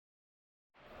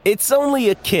It's only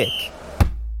a kick,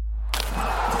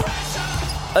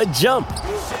 a jump,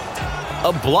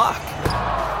 a block.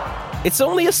 It's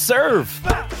only a serve.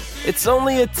 It's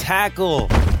only a tackle,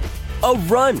 a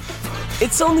run.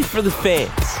 It's only for the fans.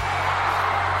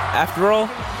 After all,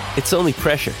 it's only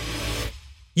pressure.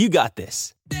 You got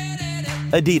this.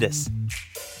 Adidas.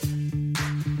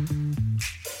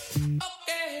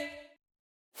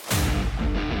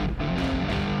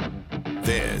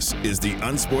 This is the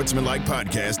Unsportsmanlike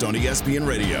Podcast on ESPN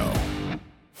Radio.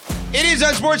 It is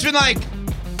Unsportsmanlike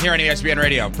here on ESPN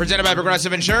Radio. Presented by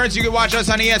Progressive Insurance. You can watch us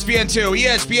on ESPN2,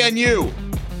 ESPNU,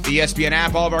 the ESPN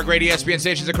app, all of our great ESPN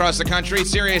stations across the country,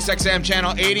 Sirius XM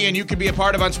Channel 80, and you can be a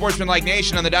part of Unsportsmanlike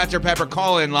Nation on the Dr. Pepper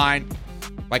call-in line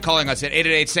by calling us at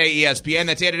 888-SAY-ESPN.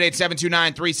 That's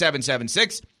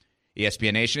 888-729-3776.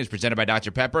 ESPN Nation is presented by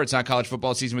Dr. Pepper. It's not college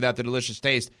football season without the delicious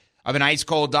taste of an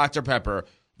ice-cold Dr. Pepper,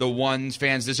 the ones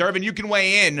fans deserve. And you can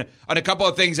weigh in on a couple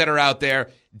of things that are out there.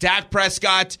 Dak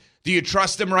Prescott, do you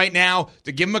trust him right now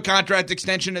to give him a contract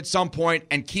extension at some point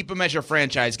and keep him as your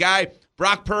franchise guy?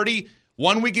 Brock Purdy,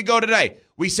 1 week ago today,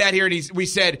 we sat here and we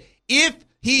said, if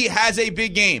he has a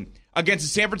big game against the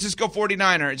San Francisco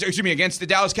 49ers, against the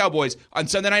Dallas Cowboys on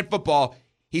Sunday Night Football,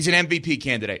 he's an MVP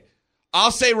candidate.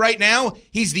 I'll say right now,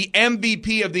 he's the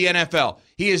MVP of the NFL.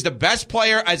 He is the best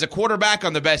player as a quarterback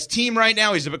on the best team right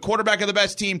now. He's the quarterback of the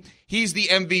best team. He's the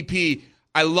MVP.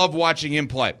 I love watching him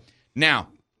play. Now,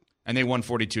 and they won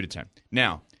 42-10.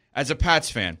 Now, as a Pats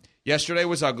fan, yesterday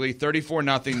was ugly,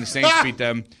 34-0. The Saints beat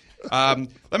them. I'm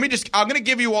going to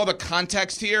give you all the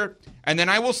context here, and then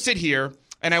I will sit here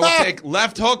and I will take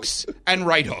left hooks and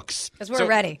right hooks. Because we're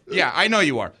ready. Yeah, I know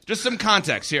you are. Just some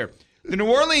context here. The New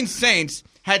Orleans Saints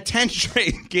had 10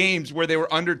 straight games where they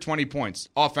were under 20 points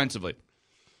offensively.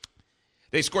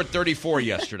 They scored 34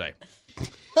 yesterday.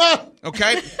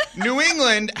 Okay? New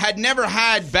England had never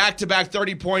had back-to-back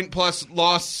 30-point-plus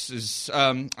losses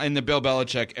in the Bill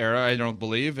Belichick era, I don't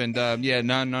believe. And,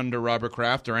 none under Robert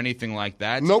Kraft or anything like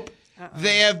that. Nope.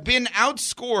 They have been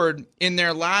outscored in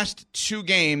their last two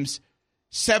games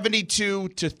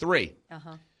 72-3.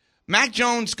 Mac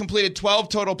Jones completed 12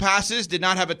 total passes, did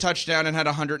not have a touchdown, and had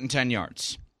 110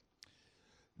 yards.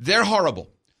 They're horrible.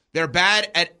 They're bad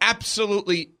at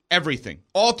absolutely everything.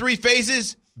 All three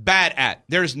phases, bad at.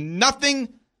 There's nothing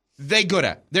they're good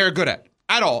at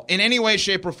all, in any way,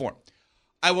 shape, or form.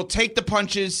 I will take the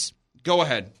punches. Go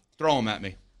ahead. Throw them at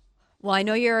me. Well, I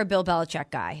know you're a Bill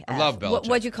Belichick guy. I love Belichick.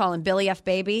 What'd you call him? Billy F.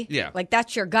 Baby? Yeah. Like,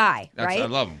 that's your guy, right? I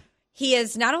love him. He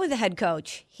is not only the head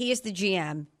coach, he is the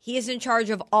GM. He is in charge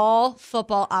of all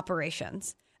football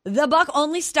operations. The buck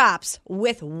only stops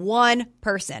with one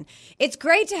person. It's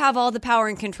great to have all the power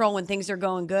and control when things are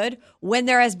going good. When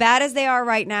they're as bad as they are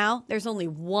right now, there's only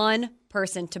one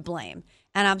person to blame.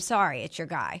 And I'm sorry, it's your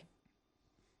guy.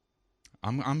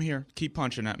 I'm here. Keep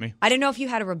punching at me. I didn't know if you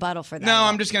had a rebuttal for that. No,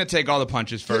 I'm just going to take all the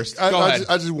punches first. Go ahead.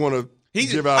 I just want to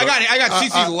give out. I got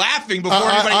CC laughing before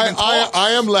anybody even talks. I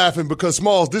am laughing because,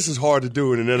 Smalls, this is hard to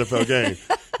do in an NFL game.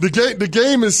 The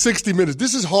game is 60 minutes.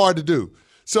 This is hard to do.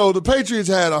 So the Patriots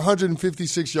had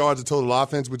 156 yards of total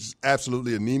offense, which is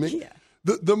absolutely anemic. Yeah.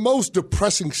 The most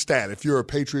depressing stat, if you're a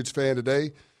Patriots fan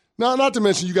today, not to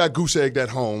mention you got goose-egged at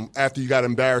home after you got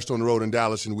embarrassed on the road in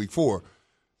Dallas in Week 4.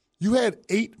 You had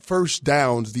 8 first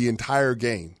downs the entire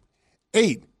game.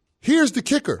 8. Here's the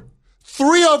kicker.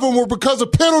 3 of them were because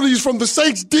of penalties from the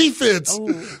Saints defense.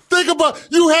 Oh. Think about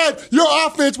your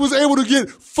offense was able to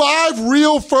get 5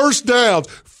 real first downs.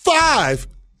 5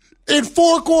 in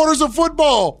 4 quarters of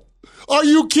football. Are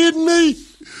you kidding me?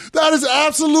 That is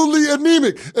absolutely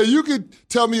anemic. And you could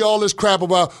tell me all this crap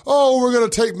about, we're going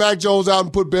to take Mac Jones out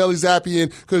and put Bailey Zappi in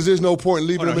because there's no point in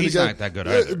leaving him in the game. He's not that good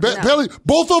either. Bailey,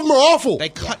 both of them are awful. They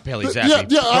cut Bailey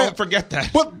Zappi. Don't forget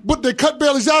that. But they cut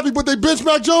Bailey Zappi, but they benched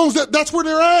Mac Jones. That's where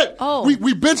they're at. Oh.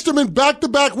 We benched him in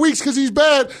back-to-back weeks because he's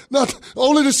bad, not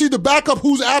only to see the backup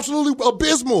who's absolutely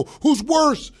abysmal, who's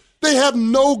worse. They have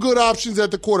no good options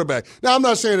at the quarterback. Now, I'm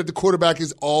not saying that the quarterback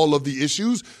is all of the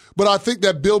issues, but I think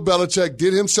that Bill Belichick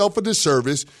did himself a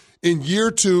disservice. In year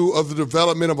 2 of the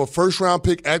development of a first-round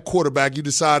pick at quarterback, you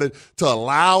decided to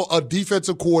allow a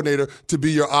defensive coordinator to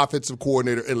be your offensive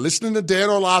coordinator. And listening to Dan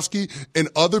Orlovsky and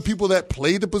other people that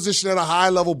played the position at a high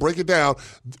level break it down,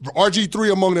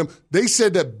 RG3 among them, they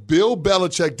said that Bill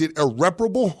Belichick did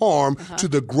irreparable harm to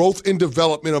the growth and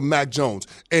development of Mac Jones.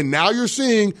 And now you're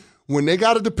seeing when they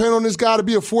got to depend on this guy to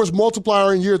be a force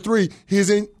multiplier in year 3, he's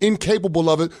incapable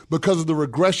of it because of the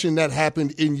regression that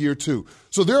happened in year 2.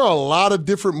 So there are a lot of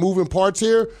different moving parts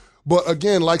here. But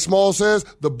again, like Small says,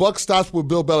 the buck stops with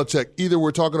Bill Belichick. Either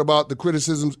we're talking about the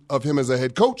criticisms of him as a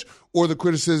head coach or the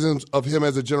criticisms of him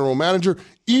as a general manager.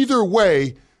 Either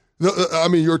way,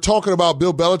 You're talking about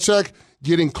Bill Belichick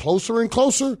getting closer and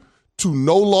closer to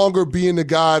no longer being the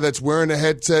guy that's wearing the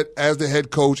headset as the head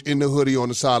coach in the hoodie on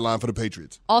the sideline for the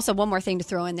Patriots. Also, one more thing to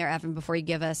throw in there, Evan, before you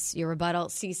give us your rebuttal.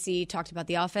 CC talked about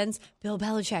the offense. Bill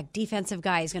Belichick, defensive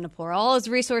guy, is going to pour all his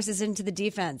resources into the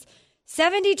defense.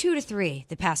 72-3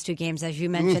 the past 2 games, as you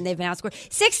mentioned. They've been outscored.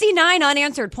 69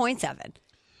 unanswered points, Evan.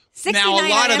 Now, a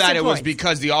lot of that it was points.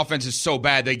 because the offense is so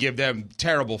bad they give them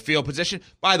terrible field position.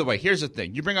 By the way, here's the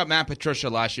thing. You bring up Matt Patricia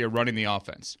last year running the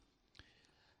offense.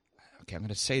 Okay, I'm going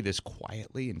to say this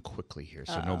quietly and quickly here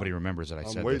so nobody remembers that I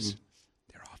said this.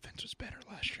 Their offense was better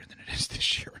last year than it is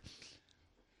this year.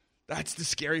 That's the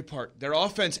scary part. Their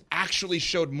offense actually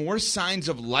showed more signs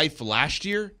of life last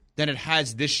year than it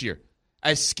has this year,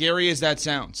 as scary as that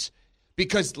sounds.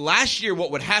 Because last year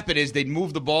what would happen is they'd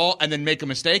move the ball and then make a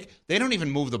mistake. They don't even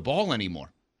move the ball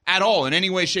anymore at all in any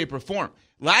way, shape, or form.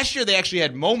 Last year they actually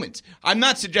had moments. I'm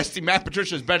not suggesting Matt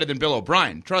Patricia is better than Bill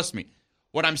O'Brien. Trust me.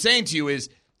 What I'm saying to you is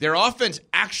their offense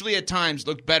actually at times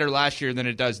looked better last year than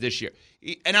it does this year.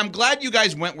 And I'm glad you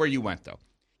guys went where you went, though.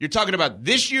 You're talking about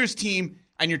this year's team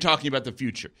and you're talking about the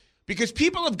future. Because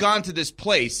people have gone to this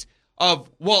place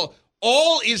of, well,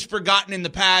 all is forgotten in the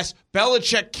past.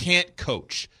 Belichick can't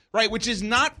coach. Right, which is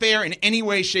not fair in any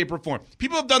way, shape, or form.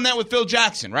 People have done that with Phil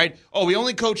Jackson, right? Oh, we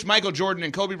only coached Michael Jordan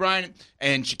and Kobe Bryant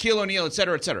and Shaquille O'Neal, et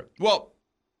cetera, et cetera. Well,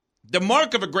 the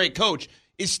mark of a great coach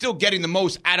is still getting the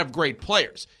most out of great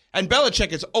players. And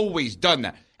Belichick has always done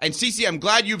that. And CeCe, I'm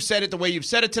glad you've said it the way you've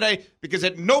said it today, because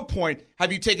at no point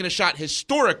have you taken a shot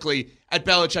historically at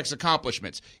Belichick's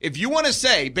accomplishments. If you want to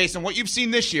say, based on what you've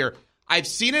seen this year, I've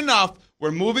seen enough,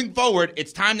 we're moving forward,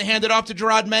 it's time to hand it off to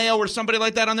Gerard Mayo or somebody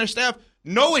like that on their staff,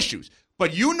 no issues.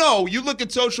 But you look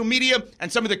at social media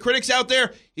and some of the critics out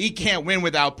there, he can't win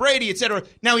without Brady, et cetera.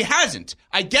 Now, he hasn't.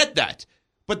 I get that.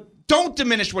 But don't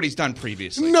diminish what he's done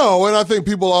previously. No, and I think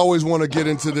people always want to get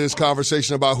into this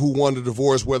conversation about who won the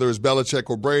divorce, whether it's Belichick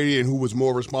or Brady, and who was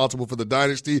more responsible for the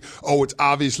dynasty. Oh, it's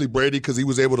obviously Brady because he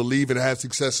was able to leave and have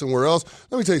success somewhere else.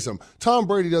 Let me tell you something. Tom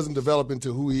Brady doesn't develop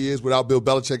into who he is without Bill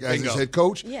Belichick as his head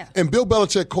coach. Yeah. And Bill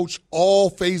Belichick coached all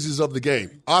phases of the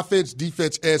game, offense,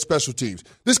 defense, and special teams.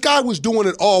 This guy was doing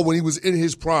it all when he was in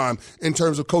his prime in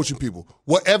terms of coaching people.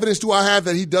 What evidence do I have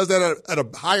that he does that at a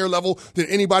higher level than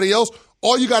anybody else?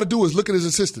 All you got to do is look at his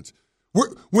assistants.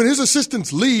 When his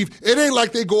assistants leave, it ain't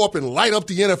like they go up and light up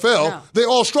the NFL. No. They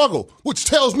all struggle, which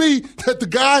tells me that the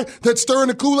guy that's stirring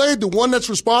the Kool-Aid, the one that's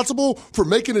responsible for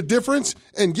making a difference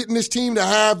and getting this team to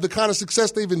have the kind of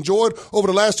success they've enjoyed over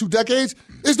the last 2 decades,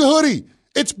 is the hoodie.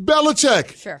 It's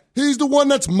Belichick. Sure. He's the one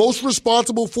that's most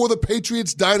responsible for the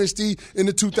Patriots dynasty in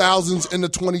the 2000s and the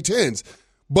 2010s.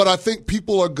 But I think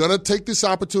people are going to take this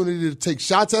opportunity to take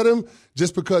shots at him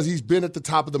just because he's been at the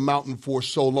top of the mountain for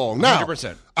so long. Now,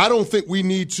 100%. I don't think we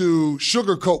need to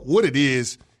sugarcoat what it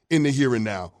is in the here and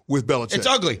now with Belichick. It's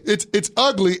ugly. It's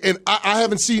ugly, and I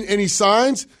haven't seen any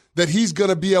signs that he's going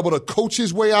to be able to coach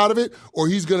his way out of it or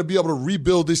he's going to be able to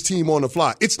rebuild this team on the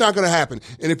fly. It's not going to happen.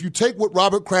 And if you take what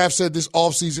Robert Kraft said this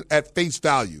offseason at face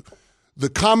value, the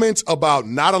comments about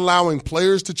not allowing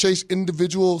players to chase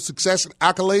individual success and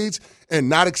accolades and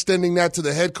not extending that to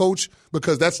the head coach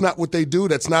because that's not what they do,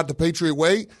 that's not the Patriot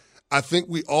way, I think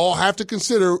we all have to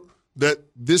consider that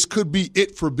this could be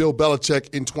it for Bill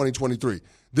Belichick in 2023.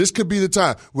 This could be the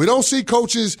time. We don't see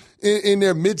coaches in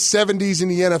their mid-70s in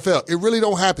the NFL. It really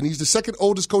don't happen. He's the second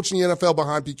oldest coach in the NFL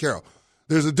behind Pete Carroll.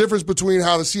 There's a difference between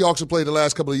how the Seahawks have played the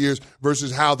last couple of years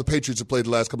versus how the Patriots have played the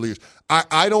last couple of years.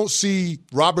 I don't see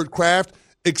Robert Kraft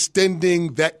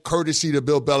extending that courtesy to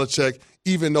Bill Belichick,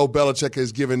 even though Belichick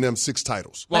has given them 6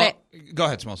 titles. Well, go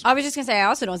ahead, Smalls. I was just going to say, I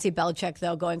also don't see Belichick,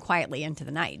 though, going quietly into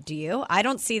the night. Do you? I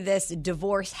don't see this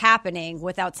divorce happening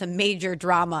without some major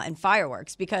drama and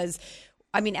fireworks because –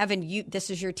 I mean, Evan, this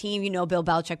is your team. You know Bill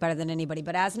Belichick better than anybody.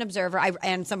 But as an observer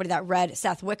and somebody that read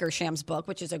Seth Wickersham's book,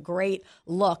 which is a great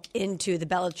look into the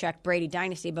Belichick-Brady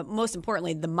dynasty, but most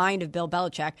importantly, the mind of Bill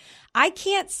Belichick, I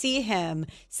can't see him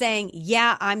saying,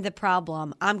 yeah, I'm the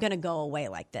problem. I'm going to go away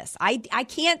like this. I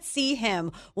can't see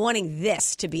him wanting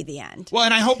this to be the end. Well,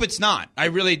 and I hope it's not. I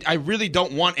really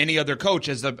don't want any other coach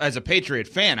as a Patriot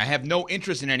fan. I have no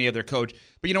interest in any other coach.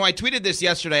 But, I tweeted this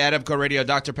yesterday at Evco Radio,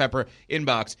 Dr. Pepper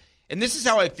inbox. And this is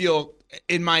how I feel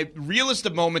in my realest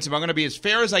of moments, if I'm going to be as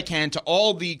fair as I can to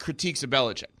all the critiques of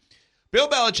Belichick. Bill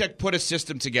Belichick put a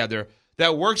system together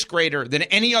that works greater than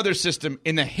any other system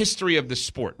in the history of the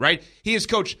sport, right? He has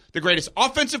coached the greatest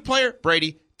offensive player,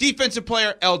 Brady, defensive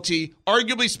player, LT,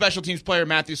 arguably special teams player,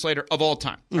 Matthew Slater, of all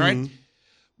time, all right?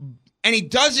 And he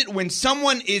does it when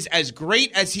someone is as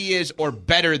great as he is or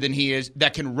better than he is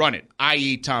that can run it,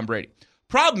 i.e. Tom Brady.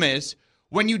 Problem is,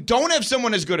 When you don't have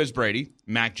someone as good as Brady,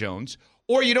 Mac Jones,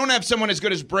 or you don't have someone as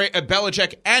good as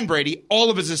Belichick and Brady, all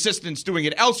of his assistants doing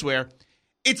it elsewhere,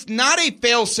 it's not a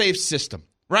fail-safe system,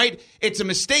 right? It's a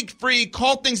mistake-free,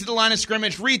 call things at the line of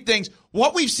scrimmage, read things.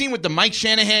 What we've seen with the Mike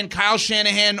Shanahan, Kyle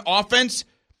Shanahan offense,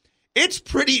 it's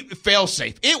pretty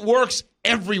fail-safe. It works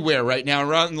everywhere right now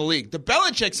around the league. The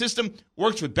Belichick system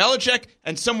works with Belichick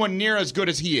and someone near as good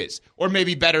as he is, or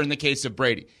maybe better in the case of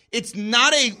Brady. It's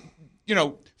not a,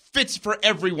 fits for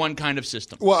everyone kind of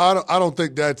system. Well, I don't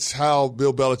think that's how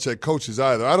Bill Belichick coaches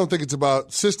either. I don't think it's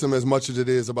about system as much as it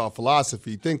is about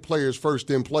philosophy. Think players first,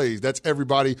 then plays. That's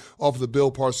everybody off the Bill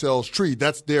Parcells tree.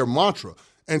 That's their mantra.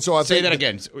 And so I say that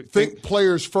again. Think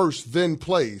players first, then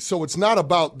plays. So it's not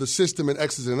about the system and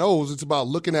X's and O's. It's about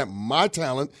looking at my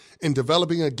talent and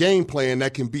developing a game plan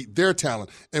that can beat their talent.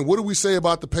 And what do we say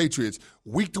about the Patriots?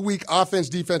 Week to week, offense,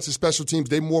 defense, and special teams,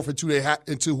 they morph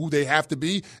into who they have to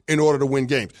be in order to win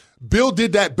games. Bill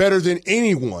did that better than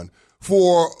anyone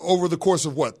for over the course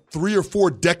of, 3 or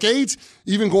 4 decades,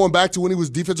 even going back to when he was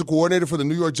defensive coordinator for the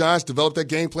New York Giants, developed that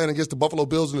game plan against the Buffalo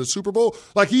Bills in the Super Bowl.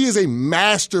 Like, he is a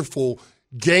masterful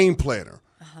game planner.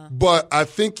 But I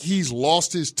think he's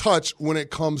lost his touch when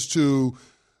it comes to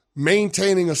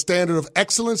maintaining a standard of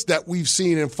excellence that we've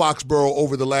seen in Foxborough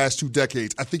over the last 2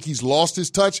 decades. I think he's lost his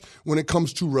touch when it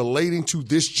comes to relating to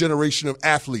this generation of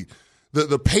athlete.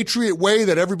 The Patriot way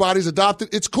that everybody's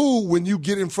adopted, it's cool when you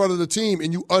get in front of the team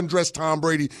and you undress Tom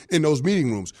Brady in those meeting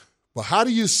rooms. But how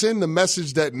do you send the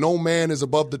message that no man is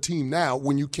above the team now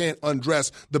when you can't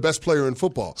undress the best player in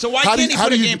football? So why can't he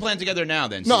put a game plan together now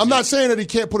then? No, I'm not saying that he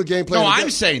can't put a game plan together. No, I'm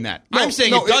saying that. I'm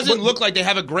saying it doesn't look like they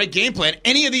have a great game plan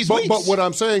any of these weeks. But what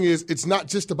I'm saying is it's not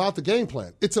just about the game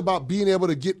plan. It's about being able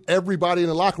to get everybody in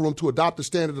the locker room to adopt the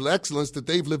standard of excellence that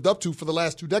they've lived up to for the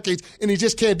last 2 decades, and he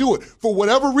just can't do it. For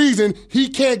whatever reason, he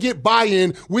can't get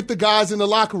buy-in with the guys in the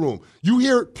locker room. You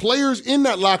hear players in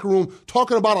that locker room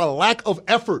talking about a lack of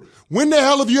effort. When the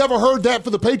hell have you ever heard that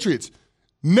for the Patriots?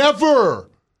 Never.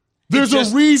 There's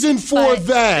a reason for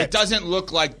that. It doesn't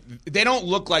look like – they don't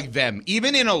look like them.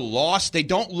 Even in a loss, they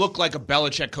don't look like a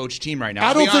Belichick coach team right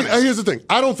now. Here's the thing.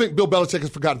 I don't think Bill Belichick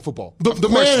has forgotten football. The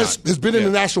man has been in the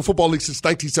National Football League since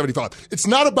 1975. It's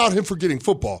not about him forgetting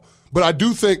football. But I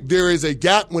do think there is a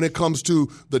gap when it comes to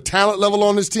the talent level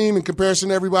on this team in comparison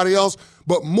to everybody else.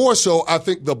 But more so, I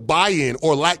think the buy-in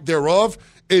or lack thereof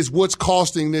is what's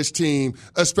costing this team,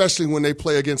 especially when they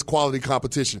play against quality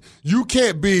competition. You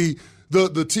can't be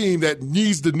the team that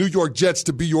needs the New York Jets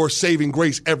to be your saving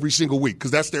grace every single week because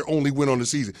that's their only win on the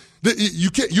season. You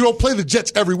don't play the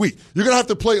Jets every week. You're going to have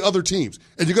to play other teams,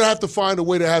 and you're going to have to find a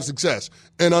way to have success.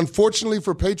 And unfortunately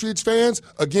for Patriots fans,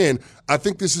 again, I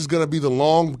think this is going to be the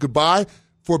long goodbye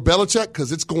for Belichick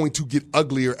because it's going to get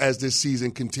uglier as this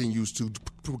season continues to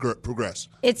progress.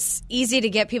 It's easy to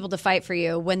get people to fight for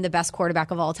you when the best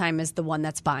quarterback of all time is the one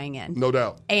that's buying in. No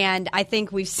doubt. And I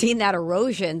think we've seen that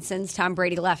erosion since Tom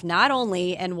Brady left, not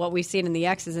only in what we've seen in the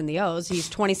X's and the O's. He's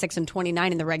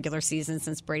 26-29 in the regular season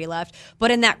since Brady left, but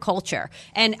in that culture.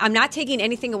 And I'm not taking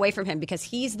anything away from him because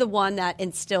he's the one that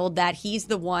instilled that. He's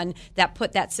the one that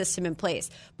put that system in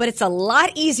place. But it's a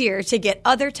lot easier to get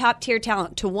other top-tier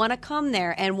talent to want to come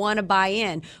there and want to buy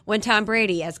in when Tom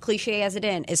Brady, as cliche as it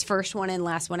is first one in,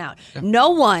 last one out. Yeah.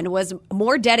 No one was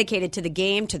more dedicated to the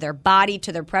game, to their body,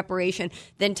 to their preparation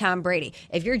than Tom Brady.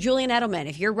 If you're Julian Edelman,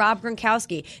 if you're Rob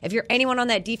Gronkowski, if you're anyone on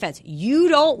that defense, you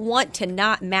don't want to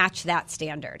not match that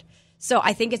standard. So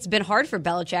I think it's been hard for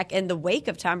Belichick in the wake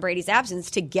of Tom Brady's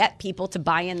absence to get people to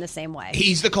buy in the same way.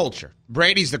 He's the culture.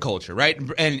 Brady's the culture, right?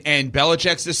 And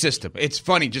Belichick's the system. It's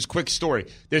funny, just quick story.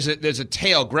 There's a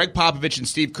tale. Greg Popovich and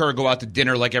Steve Kerr go out to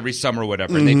dinner like every summer or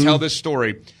whatever, and they tell this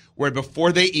story where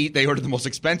before they eat, they order the most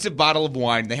expensive bottle of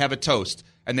wine, they have a toast,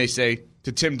 and they say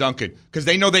to Tim Duncan, because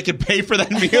they know they can pay for that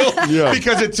meal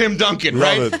because of Tim Duncan,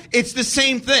 right? It's the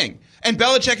same thing. And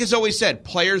Belichick has always said,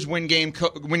 players win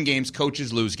games,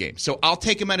 coaches lose games. So I'll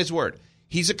take him at his word.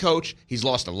 He's a coach. He's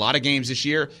lost a lot of games this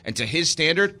year. And to his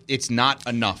standard, it's not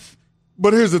enough.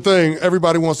 But here's the thing.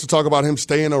 Everybody wants to talk about him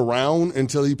staying around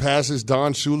until he passes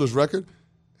Don Shula's record.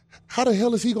 How the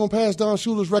hell is he going to pass Don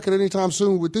Shula's record anytime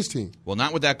soon with this team? Well,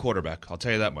 not with that quarterback. I'll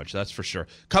tell you that much. That's for sure.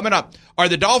 Coming up, are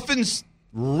the Dolphins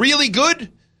really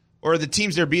good, or are the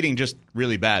teams they're beating just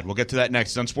really bad? We'll get to that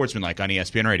next on Sportsmanlike on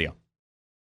ESPN Radio.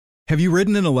 Have you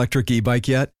ridden an electric e-bike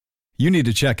yet? You need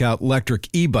to check out Electric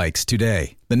E-Bikes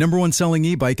today, the #1 selling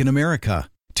e-bike in America.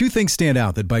 2 things stand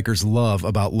out that bikers love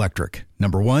about Electric.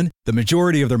 Number 1, the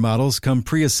majority of their models come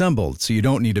pre-assembled, so you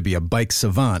don't need to be a bike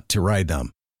savant to ride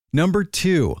them. Number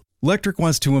 2, Electric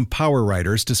wants to empower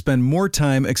riders to spend more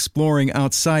time exploring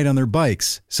outside on their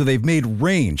bikes, so they've made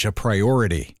range a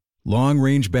priority.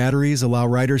 Long-range batteries allow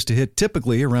riders to hit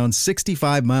typically around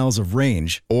 65 miles of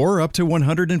range or up to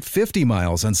 150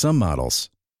 miles on some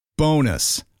models.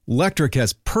 Bonus, Lectric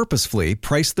has purposefully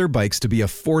priced their bikes to be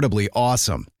affordably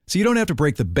awesome, so you don't have to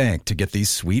break the bank to get these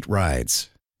sweet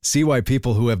rides. See why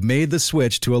people who have made the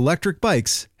switch to electric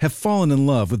bikes have fallen in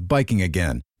love with biking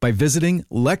again by visiting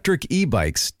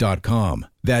lectricebikes.com.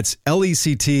 That's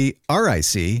LECTRIC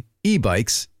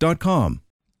ebikes.com.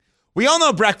 We all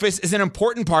know breakfast is an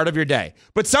important part of your day,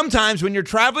 but sometimes when you're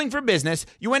traveling for business,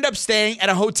 you end up staying at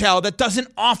a hotel that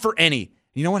doesn't offer any.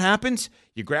 You know what happens?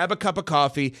 You grab a cup of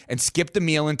coffee and skip the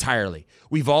meal entirely.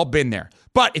 We've all been there.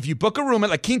 But if you book a room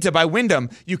at La Quinta by Wyndham,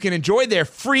 you can enjoy their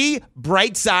free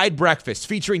Bright Side breakfast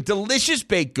featuring delicious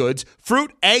baked goods,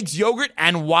 fruit, eggs, yogurt,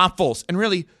 and waffles. And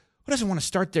really, who doesn't want to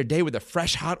start their day with a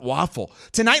fresh hot waffle?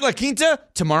 Tonight, La Quinta,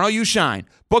 tomorrow you shine.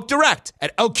 Book direct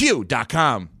at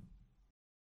lq.com.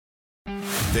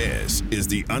 This is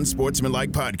the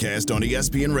Unsportsmanlike Podcast on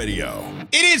ESPN Radio.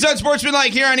 It is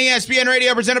Unsportsmanlike here on ESPN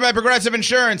Radio, presented by Progressive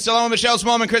Insurance. Hello, Michelle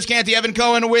Smallman, Chris Canty, Evan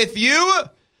Cohen with you.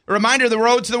 A reminder, the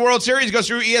road to the World Series goes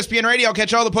through ESPN Radio.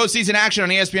 Catch all the postseason action on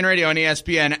ESPN Radio and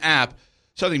ESPN app.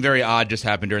 Something very odd just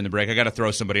happened during the break. I got to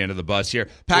throw somebody under the bus here.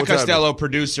 Pat Costello,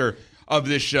 producer of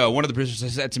this show, one of the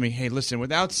producers said to me, hey, listen,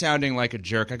 without sounding like a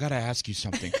jerk, I got to ask you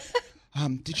something.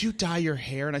 Did you dye your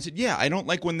hair? And I said, yeah, I don't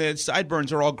like when the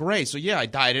sideburns are all gray. So, yeah, I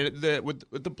dyed it with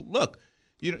the look.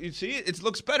 You see, it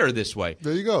looks better this way.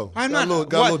 There you go. Got a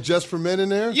little Just for Men in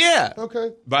there? Yeah.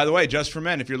 Okay. By the way, Just for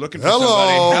Men, if you're looking for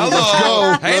somebody. Let's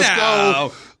go. Hey, Let's now.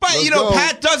 go. But, Let's go.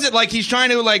 Pat does it like he's trying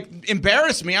to,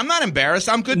 embarrass me. I'm not embarrassed.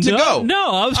 I'm good to go.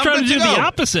 No, I was trying to do the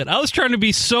opposite. I was trying to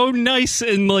be so nice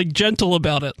and, gentle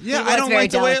about it. Yeah, I don't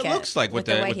like the way it looks like with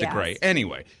the gray.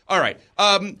 Anyway, all right.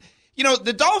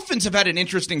 The Dolphins have had an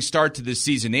interesting start to this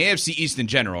season, the AFC East in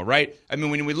general, right? I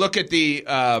mean, when we look at the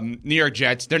New York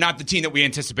Jets, they're not the team that we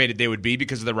anticipated they would be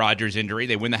because of the Rodgers injury.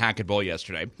 They win the Hackett Bowl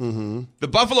yesterday. Mm-hmm. The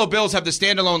Buffalo Bills have the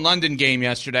standalone London game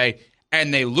yesterday,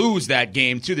 and they lose that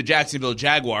game to the Jacksonville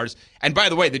Jaguars. And by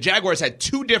the way, the Jaguars had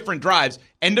two different drives,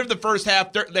 end of the first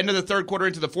half, end of the third quarter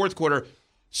into the fourth quarter,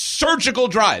 surgical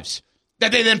drives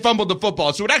that they then fumbled the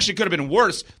football. So it actually could have been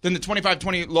worse than the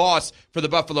 25-20 loss for the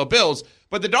Buffalo Bills.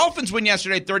 But the Dolphins win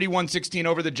yesterday 31-16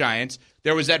 over the Giants.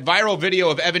 There was that viral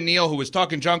video of Evan Neal who was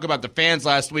talking junk about the fans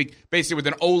last week, basically with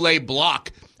an Olay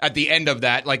block at the end of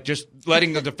that, just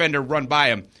letting the defender run by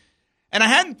him. And I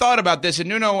hadn't thought about this, and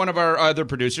Nuno, one of our other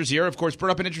producers here, of course,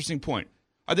 brought up an interesting point.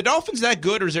 Are the Dolphins that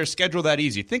good, or is their schedule that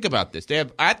easy? Think about this. They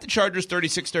have at the Chargers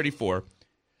 36-34.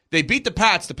 They beat the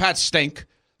Pats. The Pats stink.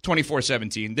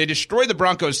 24-17. They destroy the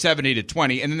Broncos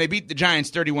 70-20, and then they beat the Giants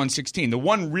 31-16. The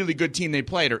one really good team they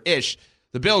played, or ish,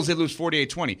 the Bills, they lose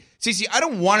 48-20. CC, I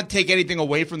don't want to take anything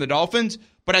away from the Dolphins,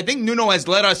 but I think Nuno has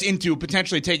led us into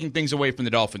potentially taking things away from the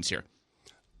Dolphins here.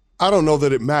 I don't know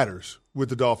that it matters with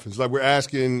the Dolphins. We're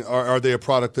asking, are they a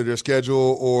product of their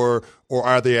schedule, or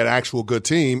are they an actual good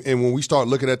team? And when we start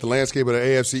looking at the landscape of the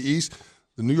AFC East,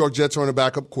 the New York Jets are on a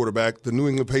backup quarterback. The New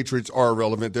England Patriots are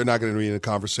irrelevant. They're not going to be in the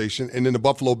conversation. And then the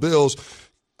Buffalo Bills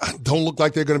don't look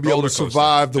like they're going to be able to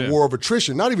survive the war of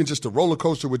attrition. Not even just a roller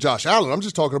coaster with Josh Allen. I'm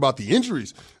just talking about the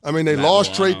injuries. I mean, they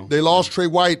lost Trey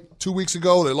White 2 weeks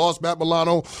ago. They lost Matt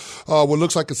Milano, what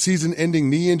looks like a season-ending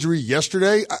knee injury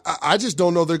yesterday. I just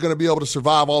don't know they're going to be able to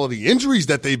survive all of the injuries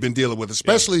that they've been dealing with,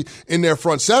 especially in their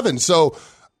front seven. So,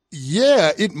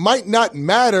 yeah, it might not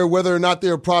matter whether or not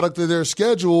they're a product of their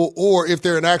schedule or if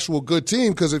they're an actual good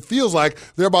team, because it feels like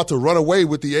they're about to run away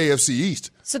with the AFC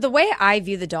East. So the way I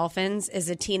view the Dolphins is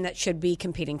a team that should be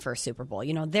competing for a Super Bowl.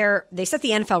 You know, they set the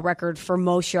NFL record for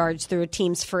most yards through a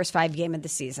team's first 5 games of the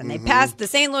season. They passed the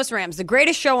St. Louis Rams, the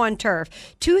greatest show on turf,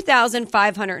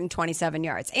 2,527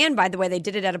 yards. And by the way, they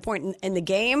did it at a point in the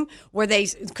game where they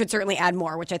could certainly add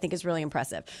more, which I think is really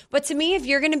impressive. But to me, if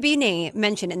you're going to be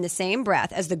mentioned in the same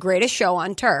breath as the greatest show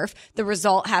on turf, the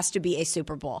result has to be a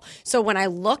Super Bowl. So when I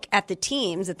look at the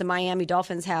teams that the Miami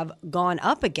Dolphins have gone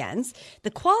up against,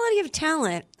 the quality of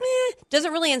talent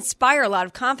doesn't really inspire a lot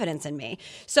of confidence in me.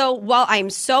 So while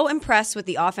I'm so impressed with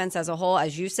the offense as a whole,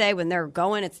 as you say, when they're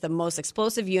going, it's the most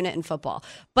explosive unit in football.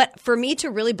 But for me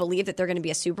to really believe that they're going to be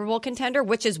a Super Bowl contender,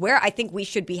 which is where I think we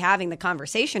should be having the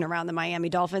conversation around the Miami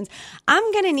Dolphins,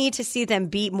 I'm going to need to see them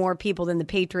beat more people than the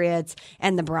Patriots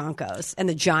and the Broncos and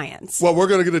the Giants. Well, we're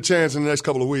going to get a chance in the next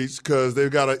couple of weeks because they've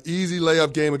got an easy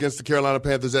layup game against the Carolina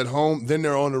Panthers at home. Then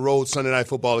they're on the road Sunday Night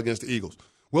Football against the Eagles.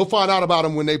 We'll find out about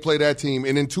them when they play that team,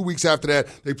 and then 2 weeks after that,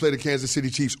 they play the Kansas City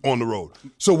Chiefs on the road.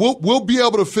 So we'll be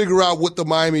able to figure out what the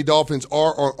Miami Dolphins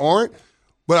are or aren't,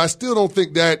 but I still don't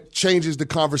think that changes the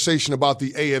conversation about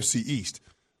the AFC East.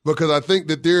 because I think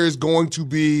that there is going to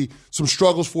be some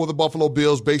struggles for the Buffalo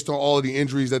Bills based on all of the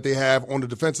injuries that they have on the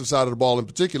defensive side of the ball in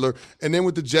particular. And then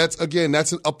with the Jets, again,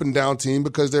 that's an up-and-down team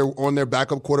because they're on their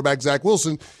backup quarterback, Zach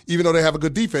Wilson, even though they have a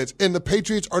good defense. And the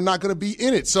Patriots are not going to be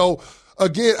in it. So,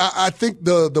 again, I think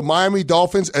the Miami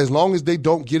Dolphins, as long as they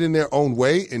don't get in their own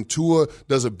way, and Tua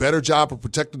does a better job of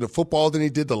protecting the football than he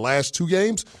did the last 2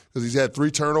 games, because he's had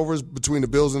 3 turnovers between the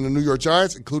Bills and the New York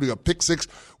Giants, including a pick 6,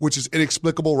 which is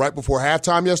inexplicable right before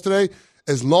halftime yesterday.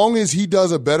 As long as he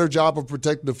does a better job of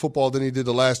protecting the football than he did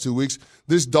the last 2 weeks,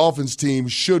 this Dolphins team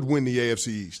should win the AFC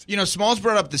East. You know, Smalls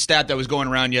brought up the stat that was going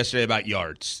around yesterday about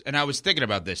yards, and I was thinking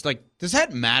about this. Like, does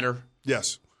that matter?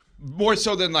 Yes. More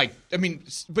so than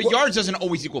but yards doesn't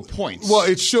always equal points. Well,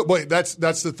 it should, but that's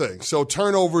the thing. So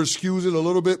turnovers skews it a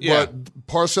little bit, but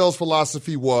Parcells'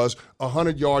 philosophy was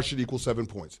 100 yards should equal 7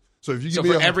 points. So if you give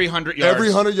me every 100 yards, every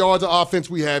 100 yards of offense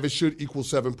we have, it should equal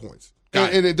 7 points.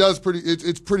 And it does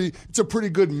it's a pretty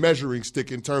good measuring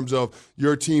stick in terms of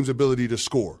your team's ability to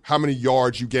score, how many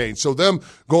yards you gain. So them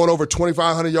going over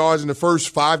 2,500 yards in the first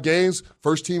 5 games,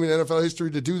 first team in NFL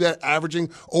history to do that, averaging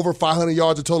over 500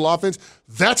 yards of total offense,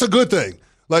 that's a good thing.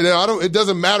 Like, it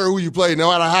doesn't matter who you play, no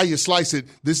matter how you slice it.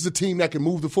 This is a team that can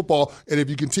move the football, and if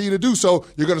you continue to do so,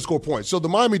 you're going to score points. So the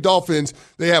Miami Dolphins,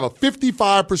 they have a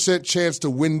 55% chance to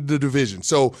win the division.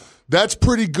 So that's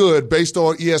pretty good based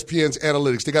on ESPN's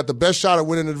analytics. They got the best shot at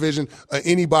winning the division of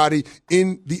anybody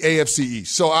in the AFC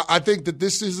East. So I think that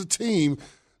this is a team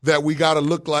that we got to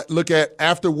look at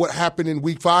after what happened in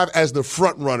Week 5 as the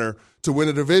front runner to win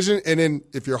the division. And then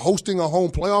if you're hosting a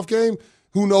home playoff game,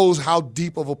 who knows how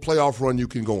deep of a playoff run you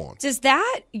can go on. Does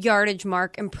that yardage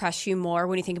mark impress you more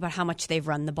when you think about how much they've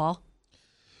run the ball?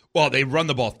 Well, they run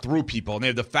the ball through people, and they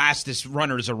have the fastest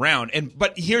runners around.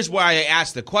 But here's why I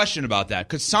asked the question about that,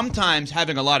 because sometimes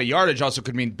having a lot of yardage also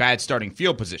could mean bad starting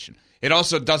field position. It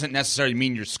also doesn't necessarily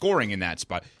mean you're scoring in that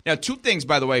spot. Now, 2 things,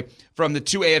 by the way, from the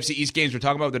 2 AFC East games we're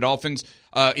talking about, the Dolphins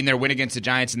in their win against the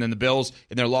Giants and then the Bills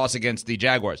in their loss against the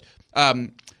Jaguars.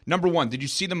 Number 1, did you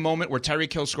see the moment where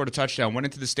Tyreek Hill scored a touchdown, went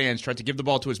into the stands, tried to give the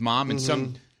ball to his mom, and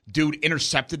some dude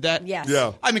intercepted that? Yes.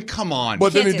 Yeah. I mean, come on.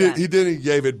 But then he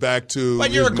gave it back to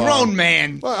But you're a grown mom.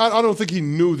 man. Well, I don't think he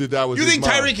knew that was You his think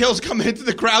mom. Tyreek Hill's coming into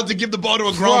the crowd to give the ball to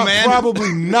a grown man?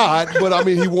 Probably not, but I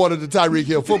mean, he wanted the Tyreek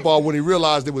Hill football when he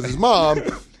realized it was his mom.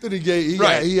 Then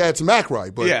he had some act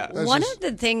right. But one of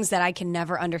the things that I can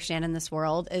never understand in this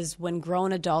world is when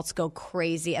grown adults go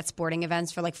crazy at sporting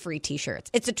events for like free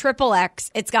T-shirts. It's a XXX.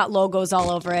 It's got logos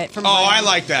all over it. I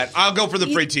like that. I'll go for the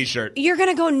free T-shirt. You're going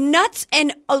to go nuts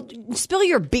and spill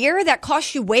your beer that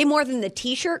costs you way more than the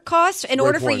T-shirt costs in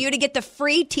order for you to get the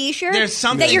free T-shirt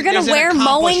that you're going to wear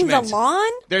mowing the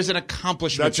lawn? There's an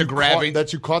accomplishment to grabbing.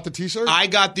 That you caught the T-shirt? I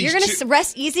got these. You're going to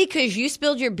rest easy because you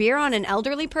spilled your beer on an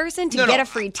elderly person to get a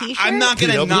free T-shirt? I'm not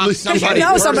going to knock somebody. You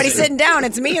know somebody's sitting down.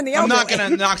 It's me and the elderly. I'm not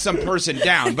going to knock some person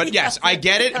down. But yes, I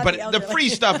get it. But the free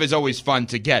stuff is always fun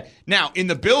to get. Now, in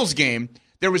the Bills game,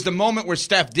 there was the moment where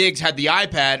Steph Diggs had the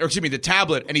the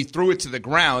tablet, and he threw it to the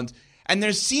ground. And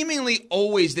there's seemingly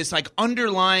always this like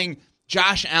underlying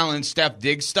Josh Allen, Steph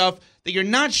Diggs stuff that you're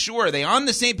not sure. Are they on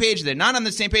the same page? They're not on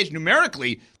the same page.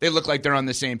 Numerically, they look like they're on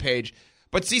the same page.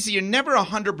 But, Cece, you're never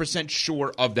 100%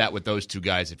 sure of that with those 2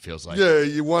 guys, it feels like. Yeah,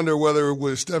 you wonder whether it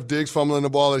was Steph Diggs fumbling the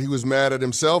ball that he was mad at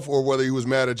himself or whether he was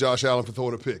mad at Josh Allen for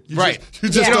throwing a pick. You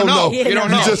just don't know. You don't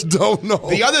know. You just don't know.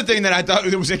 The other thing that I thought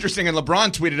was interesting, and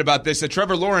LeBron tweeted about this, that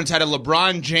Trevor Lawrence had a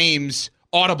LeBron James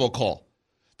audible call.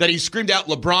 That he screamed out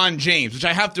LeBron James, which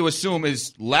I have to assume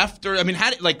is left. Or I mean,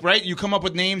 right? You come up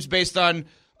with names based on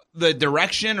the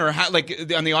direction or how,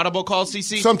 like on the audible call,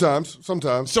 CC?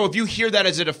 Sometimes. So if you hear that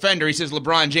as a defender, he says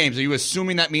LeBron James, are you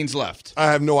assuming that means left?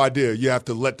 I have no idea. You have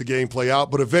to let the game play out,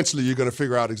 but eventually you're going to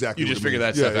figure out exactly what it means.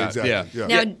 that stuff out. Exactly. Yeah.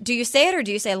 Now, do you say it or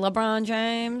do you say LeBron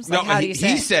James? Like, how do you say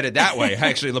it? He said it that way.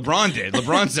 Actually, LeBron did.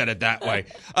 LeBron said it that way.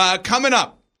 Coming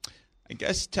up, I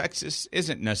guess Texas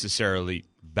isn't necessarily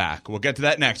back. We'll get to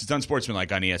that next. It's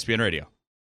Unsportsmanlike on ESPN Radio.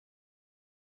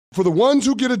 For the ones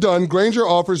who get it done, Grainger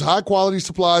offers high-quality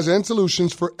supplies and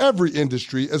solutions for every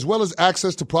industry, as well as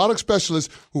access to product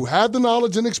specialists who have the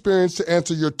knowledge and experience to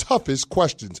answer your toughest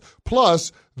questions.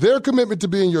 Plus, their commitment to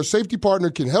being your safety partner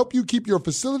can help you keep your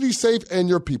facility safe and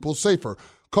your people safer.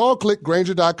 Call, click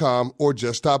Grainger.com, or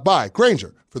just stop by.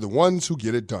 Grainger, for the ones who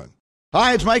get it done.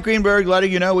 Hi, it's Mike Greenberg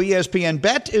letting you know ESPN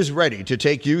Bet is ready to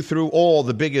take you through all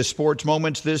the biggest sports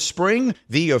moments this spring.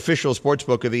 The official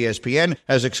sportsbook of ESPN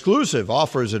has exclusive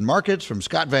offers and markets from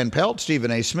Scott Van Pelt,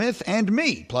 Stephen A. Smith, and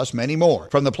me, plus many more.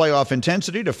 From the playoff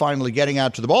intensity to finally getting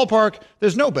out to the ballpark,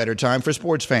 there's no better time for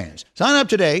sports fans. Sign up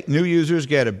today. New users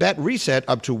get a bet reset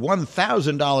up to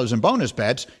 $1,000 in bonus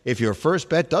bets if your first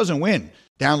bet doesn't win.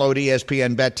 Download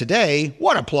ESPN Bet today.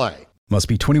 What a play. Must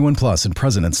be 21 plus and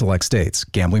present in select states.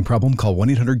 Gambling problem? Call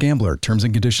 1-800-GAMBLER. Terms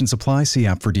and conditions apply. See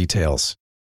app for details.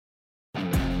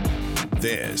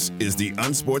 This is the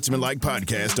Unsportsmanlike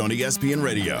Podcast on ESPN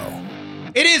Radio.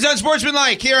 It is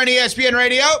Unsportsmanlike here on ESPN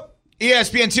Radio,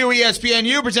 ESPN2,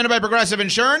 ESPNU, presented by Progressive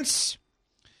Insurance.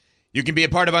 You can be a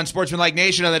part of Unsportsmanlike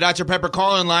Nation on the Dr. Pepper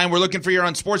call-in line. We're looking for your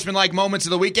unsportsmanlike moments of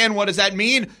the weekend. What does that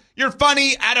mean? Your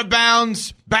funny, out of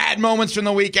bounds, bad moments from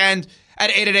the weekend. At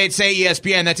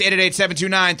 888-SAY-ESPN. That's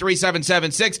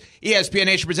 888-729-3776. ESPN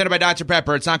Nation presented by Dr.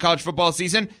 Pepper. It's not college football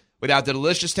season without the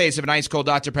delicious taste of an ice-cold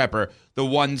Dr. Pepper, the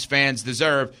ones fans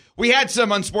deserve. We had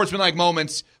some unsportsmanlike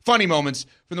moments, funny moments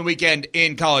from the weekend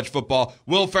in college football.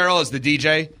 Will Ferrell is the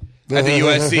DJ at the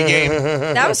USC game.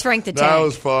 That was Frank the Tank. That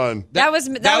was fun. That was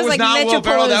like not Will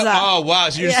Ferrell. Metropalooza. Oh, wow.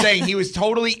 So you're saying he was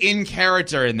totally in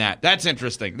character in that. That's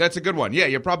interesting. That's a good one. Yeah,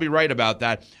 you're probably right about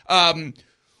that.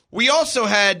 We also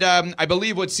had, I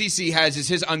believe what CC has is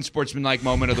his unsportsmanlike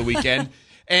moment of the weekend.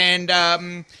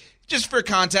 And just for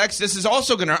context, this is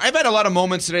also going to – I've had a lot of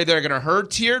moments today that are going to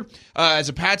hurt here. As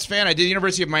a Pats fan, I did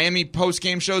University of Miami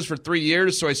post-game shows for 3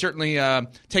 years, so I certainly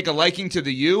take a liking to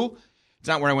the U. It's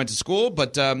not where I went to school,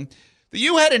 but the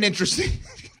U had an interesting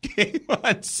game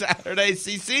on Saturday,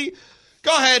 CC.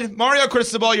 Go ahead. Mario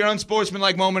Cristobal, your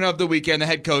unsportsmanlike moment of the weekend, the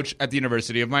head coach at the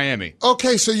University of Miami.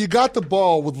 Okay, so you got the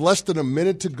ball with less than a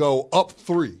minute to go, up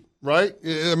 3, right?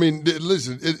 I mean,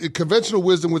 listen, conventional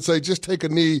wisdom would say just take a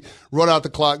knee, run out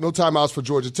the clock, no timeouts for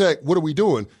Georgia Tech. What are we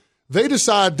doing? They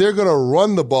decide they're going to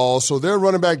run the ball, so their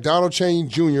running back, Donald Chain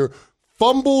Jr.,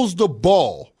 fumbles the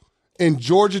ball, and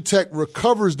Georgia Tech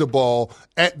recovers the ball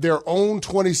at their own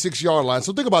 26-yard line.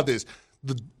 So think about this.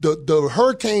 The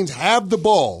Hurricanes have the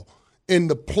ball in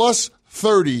the plus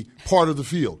 30 part of the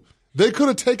field. They could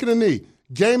have taken a knee.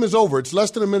 Game is over. It's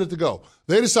less than a minute to go.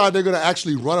 They decide they're going to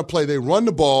actually run a play. They run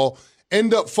the ball,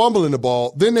 end up fumbling the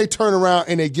ball. Then they turn around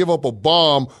and they give up a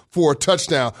bomb for a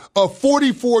touchdown, a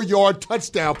 44-yard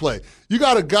touchdown play. You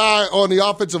got a guy on the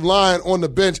offensive line on the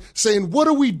bench saying, what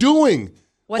are we doing?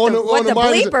 What the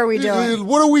bleep are we doing?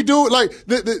 What are we doing? Like,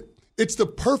 it's the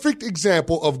perfect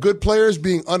example of good players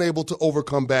being unable to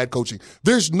overcome bad coaching.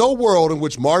 There's no world in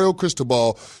which Mario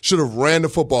Cristobal should have ran the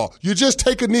football. You just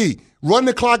take a knee, run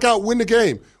the clock out, win the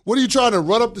game. What are you trying to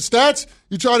run up the stats?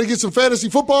 You trying to get some fantasy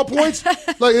football points?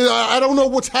 Like, I don't know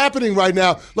what's happening right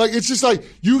now. Like, it's just like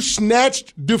you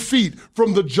snatched defeat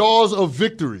from the jaws of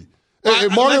victory.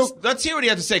 Mario, let's hear what he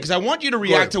had to say, because I want you to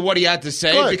react to what he had to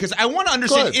say, because I want to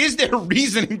understand, is there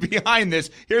reasoning behind this?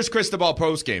 Here's Cristobal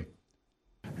postgame.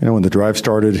 When the drive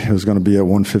started, it was going to be at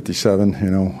 157,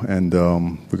 and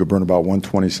we could burn about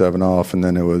 127 off, and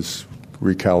then it was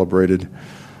recalibrated.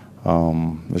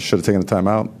 I should have taken the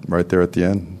timeout right there at the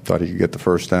end. Thought he could get the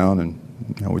first down, and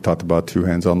we talked about 2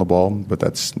 hands on the ball, but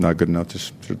that's not good enough.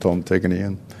 Just should have told him to take a knee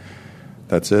in.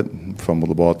 That's it.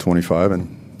 Fumbled the ball at 25,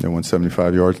 and they went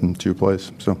 75 yards in 2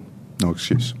 plays, so no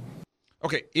excuse.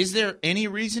 Okay, is there any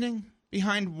reasoning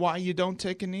behind why you don't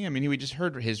take a knee? I mean, we just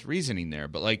heard his reasoning there,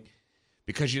 but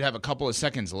because you'd have a couple of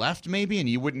seconds left maybe and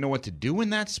you wouldn't know what to do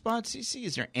in that spot, CC?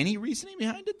 Is there any reasoning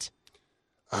behind it?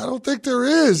 I don't think there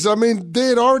is. I mean, they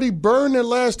had already burned their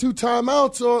last 2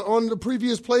 timeouts on the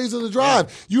previous plays of the drive.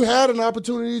 Yeah. You had an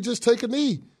opportunity to just take a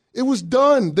knee. It was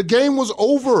done. The game was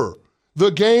over.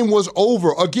 The game was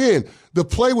over. Again, the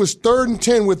play was 3rd and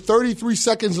 10 with 33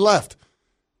 seconds left.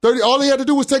 All he had to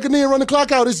do was take a knee and run the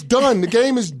clock out. It's done. The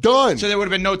game is done. So there would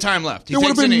have been no time left. There would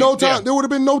have been no time. Yeah. There would have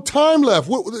been no time left.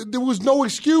 There was no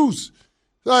excuse.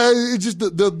 It just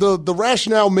the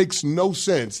rationale makes no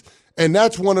sense, and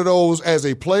that's one of those. As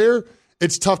a player,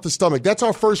 it's tough to stomach. That's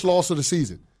our first loss of the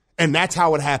season, and that's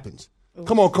how it happens.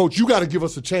 Come on, coach, you got to give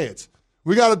us a chance.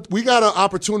 We got an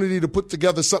opportunity to put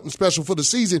together something special for the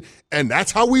season, and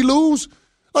that's how we lose.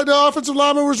 Like, the offensive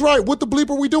lineman was right. What the bleep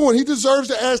are we doing? He deserves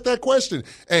to ask that question.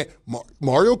 And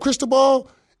Mario Cristobal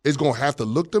is going to have to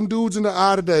look them dudes in the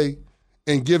eye today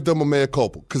and give them a mea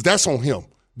culpa, because that's on him.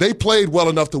 They played well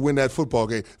enough to win that football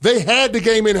game. They had the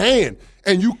game in hand,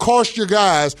 and you cost your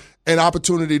guys an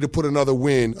opportunity to put another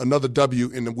win, another W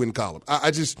in the win column.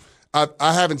 I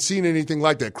haven't seen anything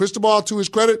like that. Cristobal, to his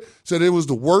credit, said it was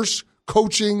the worst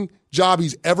coaching job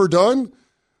he's ever done.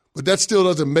 But that still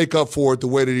doesn't make up for it the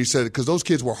way that he said it, because those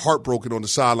kids were heartbroken on the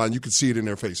sideline. You could see it in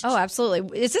their faces. Oh,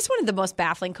 absolutely. Is this one of the most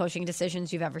baffling coaching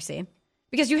decisions you've ever seen?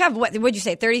 Because you have, what would you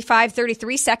say, 35,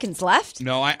 33 seconds left?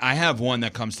 No, I have one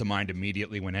that comes to mind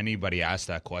immediately when anybody asks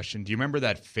that question. Do you remember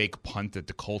that fake punt that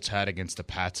the Colts had against the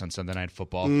Pats on Sunday Night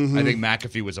Football? Mm-hmm. I think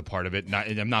McAfee was a part of it.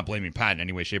 I'm not blaming Pat in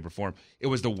any way, shape, or form. It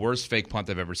was the worst fake punt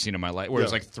I've ever seen in my life, where it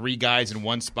was like three guys in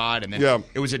one spot, and then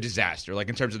it was a disaster. Like,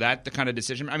 in terms of that, the kind of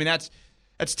decision. I mean, that's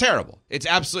terrible. It's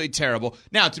absolutely terrible.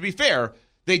 Now, to be fair,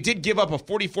 they did give up a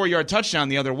 44-yard touchdown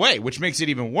the other way, which makes it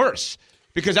even worse.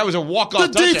 Because that was a walk-off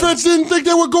touchdown. The defense didn't think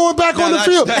they were going back on the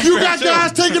field. You got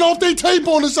guys taking off their tape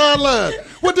on the sideline.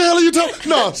 What the hell are you talking?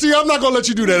 No, see, I'm not going to let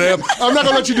you do that, Em. I'm not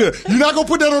going to let you do that. You're not going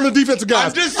to put that on the defensive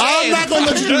guys. I'm not going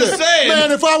to let you do that.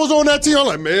 Man, if I was on that team, I'm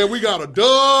like, man, we got a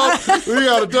dub. We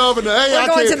got a dub. And hey,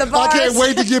 I can't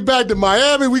wait to get back to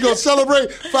Miami. We going to celebrate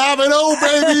 5-0,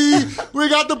 baby. We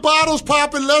got the bottles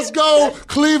popping. Let's go.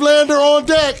 Clevelander on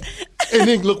deck. And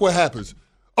then look what happens.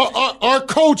 Our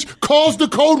coach calls the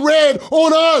code red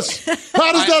on us.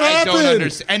 How does that happen? I don't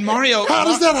understand. And Mario, how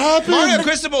does that happen? Mario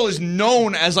Cristobal is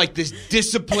known as like this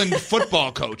disciplined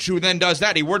football coach who then does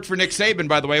that. He worked for Nick Saban,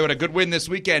 by the way, with a good win this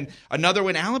weekend. Another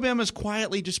win. Alabama's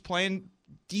quietly just playing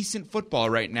decent football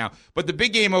right now. But the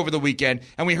big game over the weekend,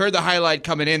 and we heard the highlight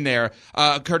coming in there,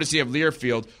 courtesy of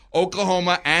Learfield,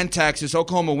 Oklahoma and Texas.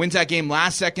 Oklahoma wins that game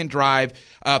last second drive,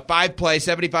 5-play,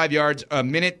 75 yards,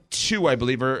 minute 2, I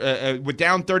believe, with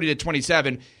down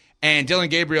 30-27. And Dylan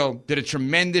Gabriel did a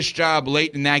tremendous job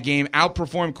late in that game,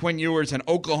 outperformed Quinn Ewers, and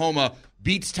Oklahoma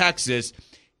beats Texas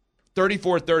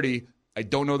 34-30. I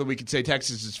don't know that we could say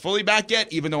Texas is fully back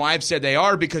yet, even though I've said they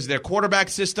are because of their quarterback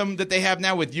system that they have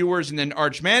now with Ewers and then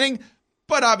Arch Manning.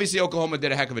 But obviously Oklahoma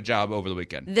did a heck of a job over the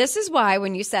weekend. This is why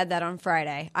when you said that on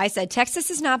Friday, I said Texas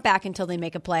is not back until they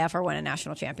make a playoff or win a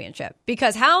national championship.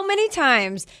 Because how many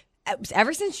times,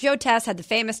 ever since Joe Tess had the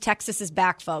famous Texas is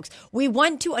back, folks, we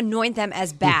want to anoint them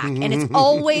as back. And it's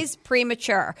always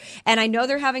premature. And I know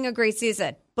they're having a great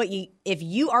season. But if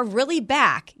you are really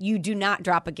back, you do not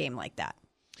drop a game like that.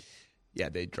 Yeah,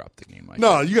 they dropped the game.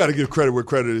 No, you got to give credit where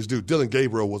credit is due. Dylan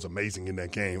Gabriel was amazing in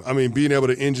that game. I mean, being able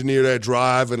to engineer that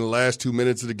drive in the last 2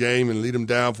 minutes of the game and lead them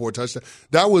down for a touchdown,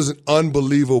 that was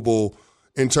unbelievable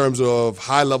in terms of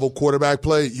high-level quarterback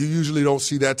play. You usually don't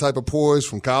see that type of poise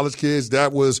from college kids.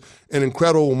 That was an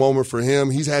incredible moment for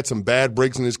him. He's had some bad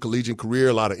breaks in his collegiate career,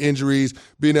 a lot of injuries,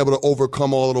 being able to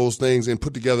overcome all of those things and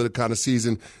put together the kind of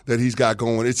season that he's got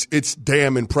going. It's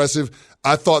damn impressive.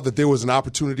 I thought that there was an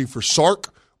opportunity for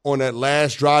Sark on that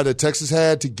last drive that Texas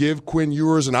had to give Quinn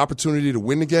Ewers an opportunity to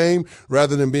win the game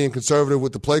rather than being conservative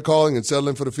with the play calling and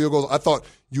settling for the field goals. I thought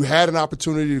you had an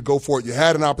opportunity to go for it. You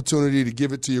had an opportunity to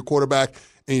give it to your quarterback,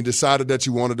 and you decided that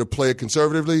you wanted to play it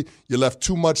conservatively. You left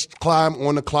too much climb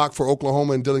on the clock for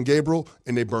Oklahoma and Dylan Gabriel,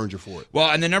 and they burned you for it.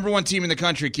 Well, and the number one team in the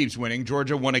country keeps winning.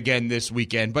 Georgia won again this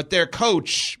weekend, but their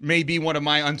coach may be one of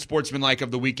my unsportsmanlike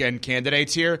of the weekend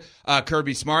candidates here.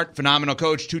 Kirby Smart, phenomenal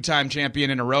coach, 2-time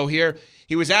champion in a row here.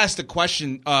 He was asked a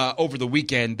question over the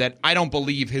weekend that I don't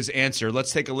believe his answer.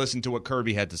 Let's take a listen to what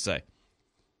Kirby had to say.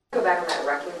 Go back on that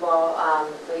wrecking ball.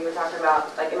 So you were talking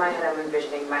about, like in my head, I'm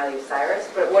envisioning Miley Cyrus.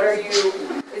 But what are you?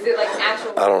 Is it like an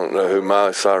actual? I don't know who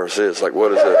Miley Cyrus is. Like,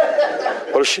 what is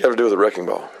it? What does she have to do with a wrecking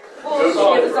ball?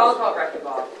 Well, it's all called wrecking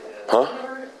ball. Huh?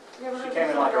 She came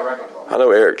in like a wrecking ball. I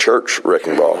know Eric Church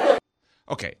wrecking ball.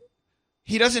 Okay.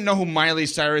 He doesn't know who Miley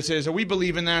Cyrus is. Are we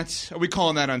believing that? Are we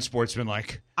calling that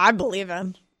unsportsmanlike? I believe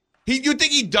him. You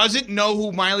think he doesn't know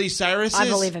who Miley Cyrus is? I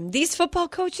believe him. These football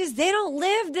coaches, they don't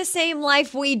live the same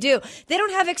life we do. They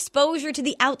don't have exposure to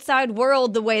the outside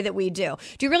world the way that we do.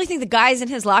 Do you really think the guys in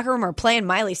his locker room are playing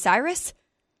Miley Cyrus?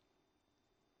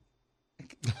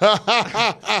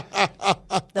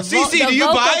 CC, do you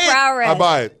buy it? I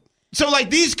buy it. So,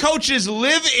 like, these coaches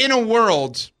live in a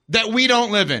world that we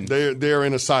don't live in. They're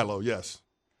in a silo, yes.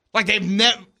 Like, they've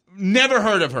never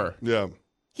heard of her. Yeah.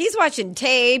 He's watching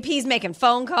tape. He's making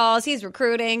phone calls. He's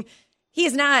recruiting.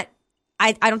 He's not,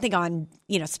 I don't think, on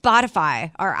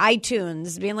Spotify or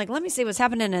iTunes being like, let me see what's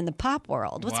happening in the pop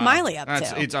world. What's Miley up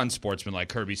to? It's unsportsmanlike.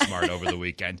 Kirby Smart over the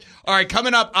weekend. All right,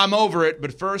 coming up, I'm over it.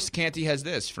 But first, Canty has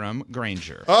this from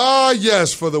Grainger.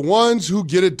 Yes, for the ones who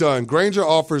get it done. Grainger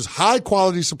offers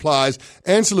high-quality supplies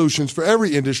and solutions for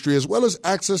every industry, as well as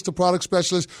access to product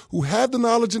specialists who have the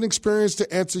knowledge and experience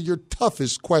to answer your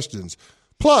toughest questions.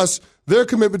 Plus, their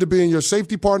commitment to being your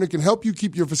safety partner can help you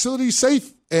keep your facility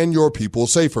safe and your people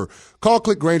safer. Call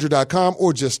clickgrainger.com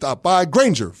or just stop by.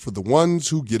 Grainger, for the ones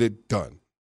who get it done.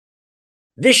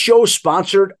 This show is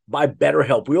sponsored by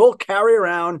BetterHelp. We all carry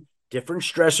around different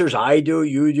stressors. I do,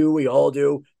 you do, we all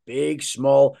do. big,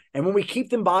 small, and when we keep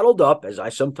them bottled up, as I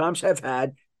sometimes have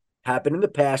had happen in the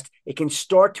past, it can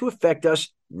start to affect us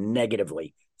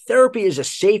negatively. Therapy is a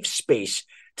safe space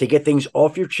to get things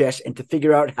off your chest and to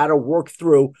figure out how to work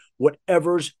through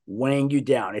whatever's weighing you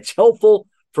down. It's helpful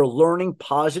for learning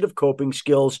positive coping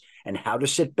skills and how to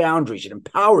set boundaries. It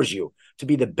empowers you to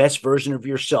be the best version of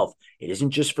yourself. It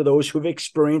isn't just for those who have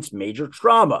experienced major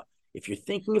trauma. If you're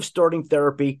thinking of starting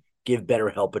therapy, give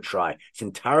BetterHelp a try. It's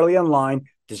entirely online,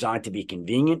 designed to be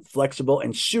convenient, flexible,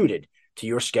 and suited to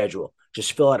your schedule.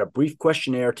 Just fill out a brief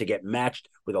questionnaire to get matched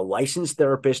with a licensed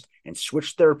therapist and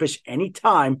switch therapists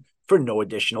anytime for no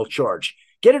additional charge.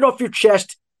 Get it off your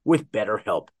chest with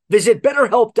BetterHelp. Visit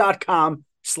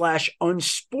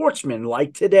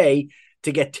BetterHelp.com/unsportsmanlike today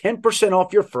to get 10%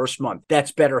 off your first month.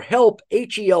 That's BetterHelp,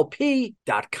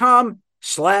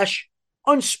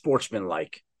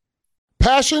 HELP.com/unsportsmanlike.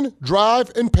 Passion,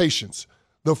 drive, and patience.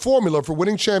 The formula for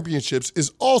winning championships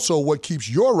is also what keeps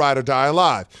your ride or die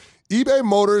alive. eBay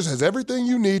Motors has everything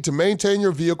you need to maintain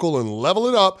your vehicle and level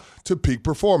it up to peak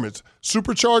performance.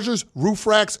 Superchargers, roof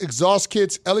racks, exhaust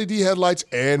kits, LED headlights,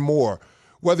 and more.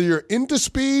 Whether you're into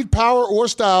speed, power, or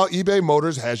style, eBay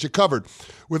Motors has you covered.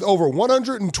 With over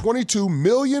 122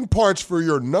 million parts for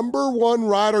your number one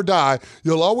ride or die,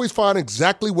 you'll always find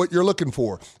exactly what you're looking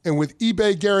for. And with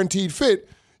eBay Guaranteed Fit,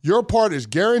 your part is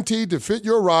guaranteed to fit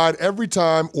your ride every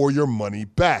time or your money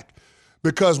back.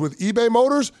 Because with eBay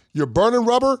Motors, you're burning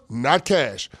rubber, not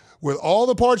cash. With all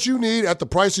the parts you need at the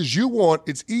prices you want,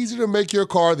 it's easy to make your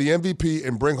car the MVP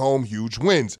and bring home huge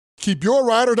wins. Keep your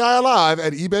ride or die alive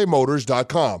at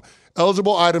ebaymotors.com.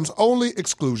 Eligible items only.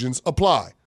 Exclusions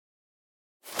apply.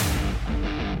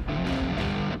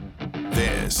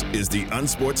 This is the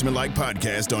Unsportsmanlike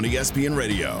Podcast on ESPN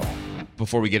Radio.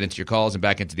 Before we get into your calls and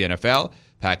back into the NFL,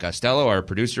 Pat Costello, our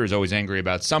producer, is always angry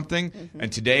about something.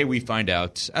 And today we find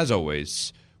out, as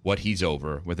always, what he's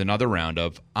over with another round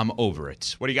of I'm Over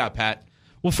It. What do you got, Pat?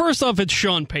 Well, first off, it's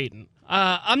Sean Payton.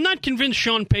 I'm not convinced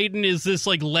Sean Payton is this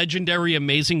like legendary,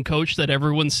 amazing coach that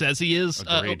everyone says he is.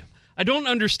 Agreed. I don't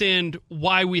understand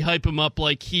why we hype him up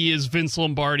like he is Vince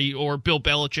Lombardi or Bill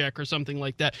Belichick or something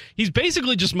like that. He's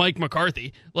basically just Mike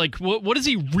McCarthy. Like, what has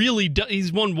he really done?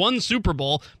 He's won one Super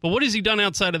Bowl, but what has he done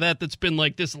outside of that that's been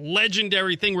like this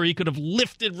legendary thing where he could have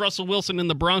lifted Russell Wilson in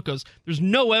the Broncos? There's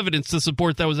no evidence to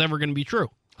support that was ever going to be true.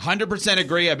 100%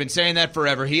 agree. I've been saying that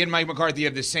forever. He and Mike McCarthy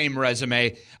have the same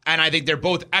resume, and I think they're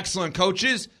both excellent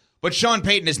coaches, but Sean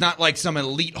Payton is not like some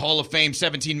elite Hall of Fame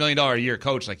 $17 million a year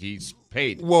coach like he's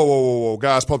paid. Whoa.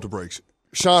 Guys, pump the brakes.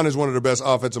 Sean is one of the best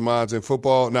offensive minds in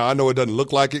football. Now, I know it doesn't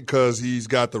look like it because he's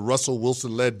got the Russell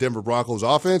Wilson-led Denver Broncos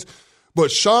offense,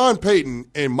 but Sean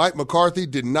Payton and Mike McCarthy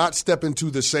did not step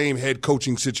into the same head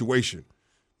coaching situation.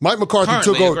 Mike McCarthy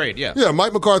Currently, took over. agreed, yeah. Yeah,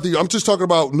 Mike McCarthy. I'm just talking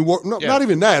about not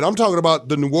even that. I'm talking about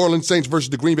the New Orleans Saints versus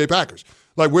the Green Bay Packers.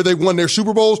 Like where they won their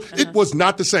Super Bowls, it was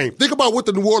not the same. Think about what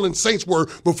the New Orleans Saints were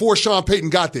before Sean Payton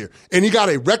got there. And he got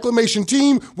a reclamation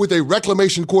team with a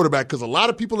reclamation quarterback because a lot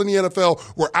of people in the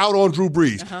NFL were out on Drew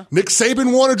Brees. Nick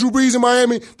Saban wanted Drew Brees in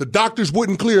Miami. The doctors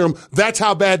wouldn't clear him. That's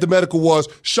how bad the medical was.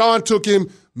 Sean took him,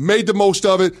 made the most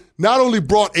of it, not only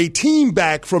brought a team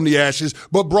back from the ashes,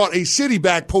 but brought a city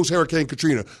back post-Hurricane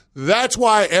Katrina. That's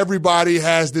why everybody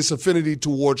has this affinity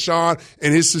towards Sean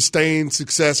and his sustained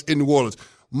success in New Orleans.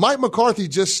 Mike McCarthy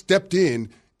just stepped in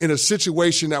a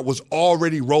situation that was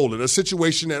already rolling, a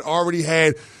situation that already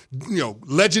had,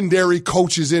 legendary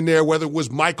coaches in there, whether it was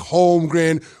Mike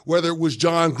Holmgren, whether it was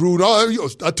John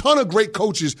Gruden, a ton of great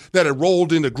coaches that had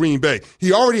rolled into Green Bay.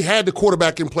 He already had the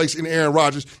quarterback in place in Aaron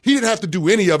Rodgers. He didn't have to do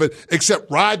any of it except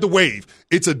ride the wave.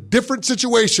 It's a different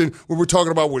situation when we're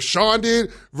talking about what Sean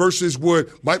did versus what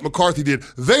Mike McCarthy did.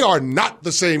 They are not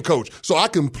the same coach. So I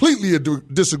completely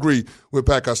disagree with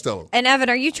Pat Costello. And Evan,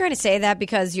 are you trying to say that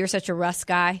because you're such a Russ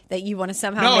guy that you want to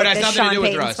somehow No, it make has this nothing to Sean do with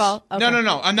Payton's Russ. fault? Okay.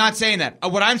 No. I'm not saying that.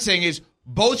 What I'm saying is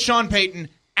both Sean Payton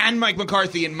and Mike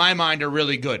McCarthy, in my mind, are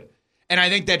really good. And I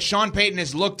think that Sean Payton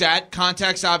is looked at,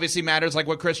 context obviously matters, like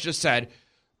what Chris just said,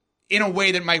 in a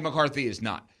way that Mike McCarthy is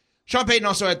not. Sean Payton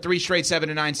also had 3 straight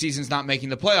 7-9 seasons not making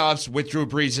the playoffs with Drew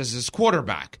Brees as his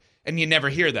quarterback. And you never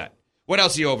hear that. What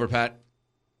else are you over, Pat?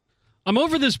 I'm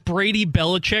over this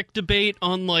Brady-Belichick debate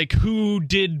on like who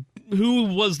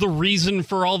was the reason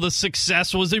for all the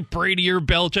success. Was it Brady or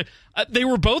Belichick? They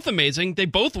were both amazing. They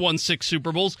both won 6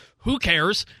 Super Bowls. Who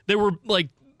cares?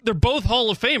 They're both Hall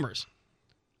of Famers.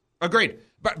 Agreed.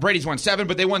 Brady's won 7,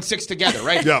 but they won 6 together,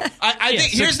 right? Yeah. I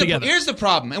think here's the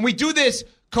problem. And we do this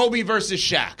Kobe versus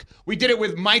Shaq. We did it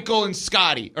with Michael and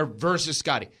Scotty, or versus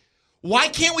Scotty. Why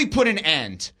can't we put an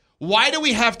end? Why do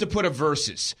we have to put a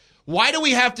versus? Why do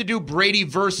we have to do Brady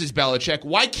versus Belichick?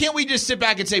 Why can't we just sit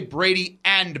back and say Brady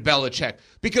and Belichick?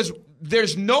 Because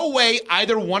there's no way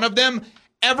either one of them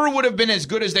ever would have been as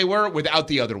good as they were without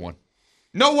the other one.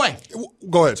 No way.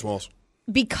 Go ahead, Smalls.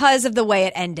 Because of the way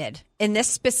it ended. In this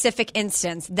specific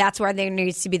instance, that's where there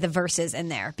needs to be the verses in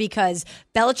there. Because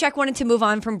Belichick wanted to move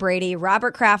on from Brady.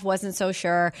 Robert Kraft wasn't so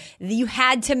sure. You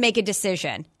had to make a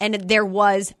decision. And there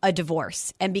was a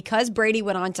divorce. And because Brady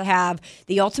went on to have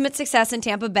the ultimate success in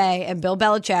Tampa Bay and Bill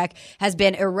Belichick has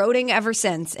been eroding ever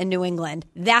since in New England,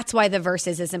 that's why the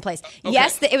verses is in place. Okay.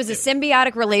 Yes, it was a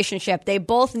symbiotic relationship. They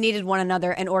both needed one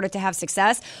another in order to have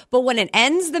success. But when it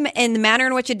ends in the manner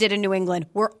in which it did in New England,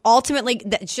 we're ultimately,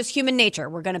 it's just human nature.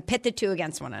 We're going to pit the two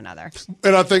against one another.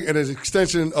 And I think, and as an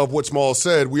extension of what Small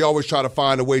said, we always try to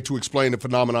find a way to explain the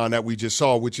phenomenon that we just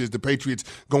saw, which is the Patriots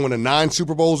going to 9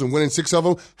 Super Bowls and winning 6 of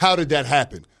them. How did that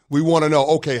happen? We want to know,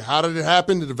 okay, how did it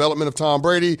happen? The development of Tom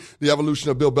Brady, the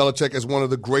evolution of Bill Belichick as one of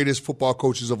the greatest football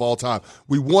coaches of all time.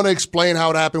 We want to explain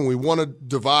how it happened. We want to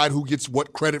divide who gets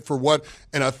what credit for what.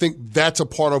 And I think that's a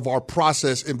part of our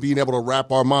process in being able to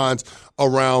wrap our minds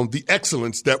around the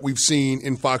excellence that we've seen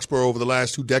in Foxborough over the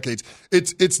last 2 decades.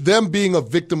 It's them being a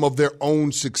victim of their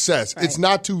own success. Right. It's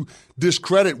not to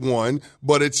discredit one,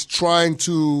 but it's trying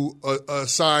to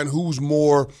assign who's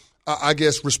more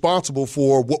responsible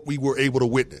for what we were able to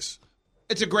witness.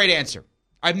 It's a great answer.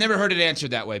 I've never heard it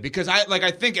answered that way because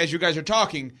I think as you guys are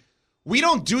talking, we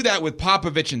don't do that with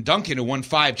Popovich and Duncan who won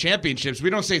 5 championships. We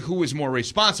don't say who is more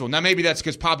responsible. Now maybe that's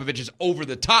because Popovich is over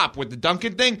the top with the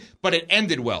Duncan thing, but it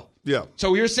ended well. Yeah.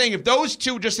 So you're saying if those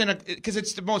two because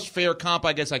it's the most fair comp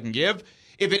I guess I can give,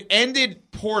 if it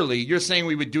ended poorly, you're saying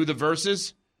we would do the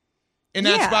verses in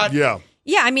that spot? Yeah.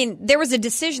 Yeah, I mean, there was a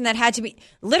decision that had to be,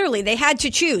 literally, they had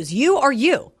to choose, you or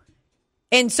you.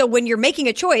 And so when you're making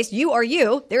a choice, you or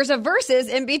you, there's a versus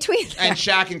in between there. And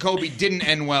Shaq and Kobe didn't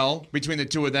end well between the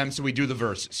two of them, so we do the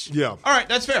versus. Yeah. All right,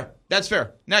 that's fair. That's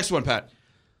fair. Next one, Pat.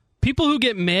 People who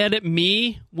get mad at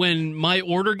me when my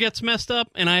order gets messed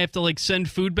up and I have to send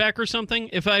food back or something,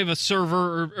 if I have a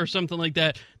server or something like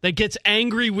that gets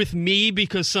angry with me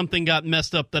because something got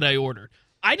messed up that I ordered.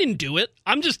 I didn't do it.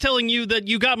 I'm just telling you that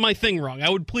you got my thing wrong. I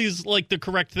would please like the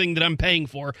correct thing that I'm paying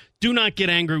for. Do not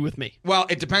get angry with me. Well,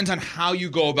 it depends on how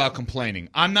you go about complaining.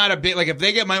 I'm not a bit if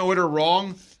they get my order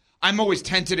wrong, I'm always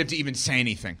tentative to even say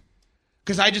anything.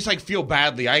 Because I just feel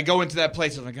badly. I go into that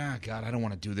place, I'm like, oh, God, I don't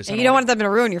want to do this. And you don't want them to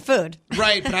ruin your food.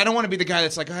 Right, but I don't want to be the guy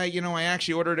that's like, I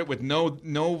actually ordered it with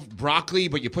no broccoli,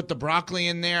 but you put the broccoli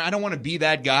in there. I don't want to be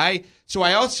that guy. So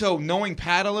I also, knowing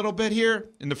Pat a little bit here,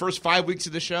 in the first 5 weeks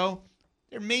of the show,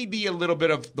 there may be a little bit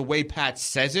of the way Pat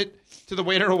says it to the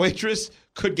waiter or waitress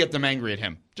could get them angry at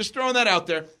him. Just throwing that out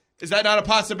there. Is that not a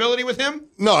possibility with him?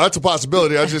 No, that's a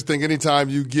possibility. I just think anytime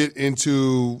you get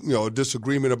into a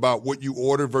disagreement about what you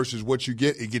order versus what you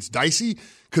get, it gets dicey.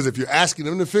 Because if you're asking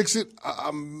them to fix it,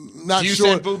 I'm not sure. Do you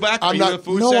send food back? Are you a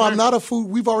food sender? No, I'm not a food.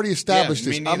 We've already established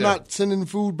this. I'm not sending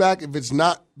food back if it's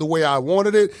not the way I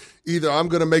wanted it. Either I'm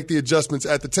going to make the adjustments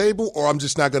at the table or I'm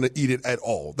just not going to eat it at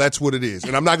all. That's what it is.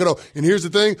 And I'm not going to – and here's the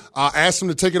thing. I'll ask them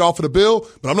to take it off of the bill,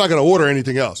 but I'm not going to order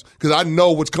anything else because I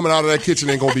know what's coming out of that kitchen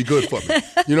ain't going to be good for me.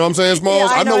 You know what I'm saying, Smalls?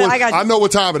 Yeah, I know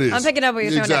what time it is. I'm picking up what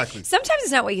you're saying. Exactly. Sometimes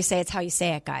it's not what you say. It's how you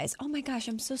say it, guys. Oh, my gosh,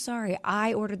 I'm so sorry.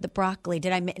 I ordered the broccoli.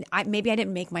 Maybe I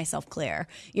didn't make myself clear.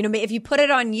 If you put it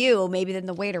on you, maybe then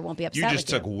the waiter won't be upset with you. You just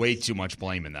took way too much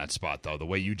blame in that spot, though, the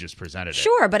way you just presented it.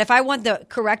 Sure, but if I want the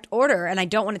correct order and I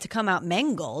don't want it to come out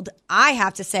mangled, I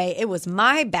have to say it was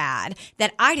my bad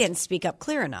that I didn't speak up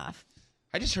clear enough.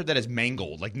 I just heard that as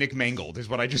mangled, like Nick Mangold is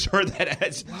what I just heard that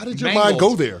as. Why did your mind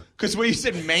go there? Because when you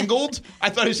said mangled, I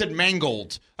thought you said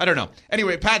mangled. I don't know.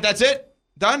 Anyway, Pat, that's it?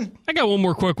 Done? I got one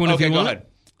more quick one if you want. Okay, go ahead.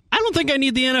 I don't think I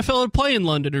need the NFL to play in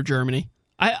London or Germany.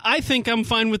 I think I'm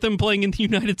fine with them playing in the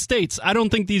United States. I don't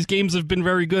think these games have been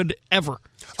very good ever.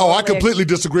 Oh, I completely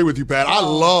disagree with you, Pat. I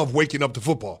love waking up to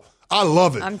football. I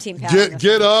love it. I'm Team Pat.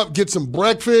 Get up, get some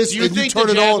breakfast, and you turn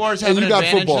it on, and you got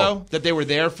football. Though, that they were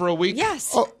there for a week?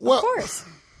 Yes, of course.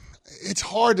 It's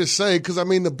hard to say because,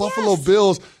 the Buffalo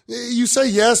Bills, you say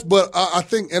yes, but I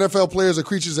think NFL players are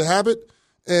creatures of habit.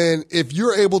 And if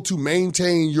you're able to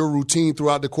maintain your routine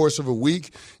throughout the course of a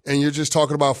week and you're just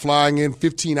talking about flying in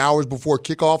 15 hours before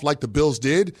kickoff like the Bills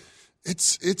did,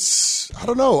 it's I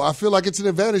don't know. I feel like it's an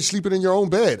advantage sleeping in your own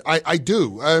bed. I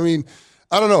do. I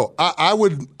don't know. I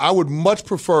would much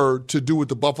prefer to do what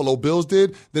the Buffalo Bills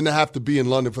did than to have to be in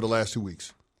London for the last 2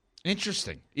 weeks.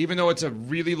 Interesting. Even though it's a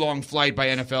really long flight by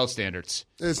NFL standards.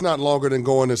 It's not longer than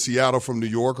going to Seattle from New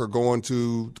York or going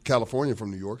to California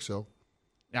from New York, so.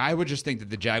 Now, I would just think that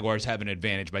the Jaguars have an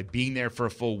advantage by being there for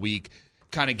a full week.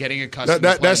 kind of getting accustomed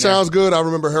that sounds good. I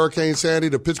remember Hurricane Sandy.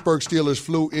 The Pittsburgh Steelers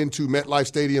flew into MetLife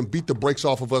Stadium, beat the brakes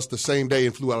off of us the same day,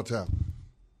 and flew out of town.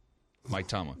 Mike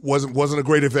Tomlin. Wasn't a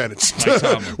great advantage. Mike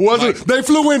Tomlin. They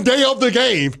flew in day of the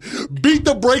game, beat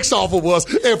the brakes off of us,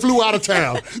 and flew out of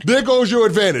town. There goes your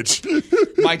advantage.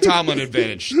 Mike Tomlin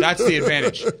advantage. That's the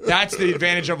advantage. That's the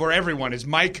advantage of where everyone is.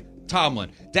 Mike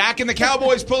Tomlin. Dak and the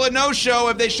Cowboys pull a no-show.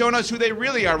 Have they shown us who they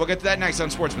really are? We'll get to that next on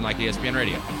Sportsmanlike ESPN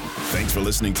Radio. Thanks for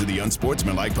listening to the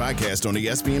Unsportsmanlike podcast on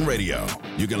ESPN Radio.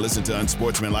 You can listen to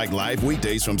Unsportsmanlike live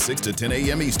weekdays from 6 to 10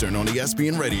 a.m. Eastern on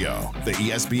ESPN Radio, the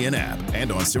ESPN app, and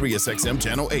on SiriusXM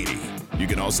Channel 80. You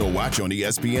can also watch on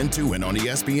ESPN2 and on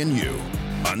ESPNU.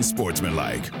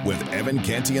 Unsportsmanlike with Evan,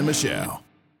 Canty, and Michelle.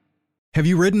 Have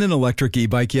you ridden an electric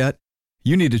e-bike yet?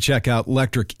 You need to check out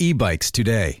Electric E-Bikes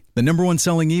today, the #1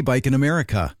 selling e-bike in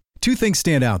America. 2 things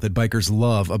stand out that bikers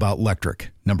love about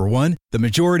Electric. Number 1, the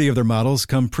majority of their models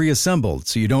come pre-assembled,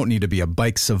 so you don't need to be a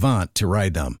bike savant to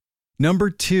ride them.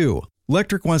 Number 2,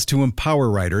 Electric wants to empower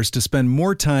riders to spend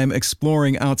more time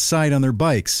exploring outside on their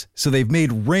bikes, so they've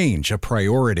made range a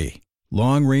priority.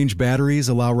 Long-range batteries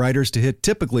allow riders to hit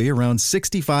typically around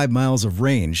 65 miles of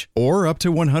range, or up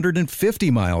to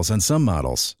 150 miles on some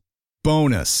models.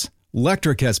 Bonus!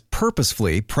 Electric has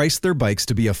purposefully priced their bikes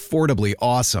to be affordably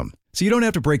awesome, so you don't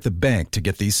have to break the bank to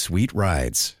get these sweet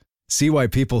rides. See why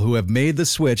people who have made the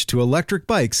switch to electric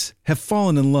bikes have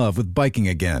fallen in love with biking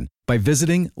again by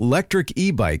visiting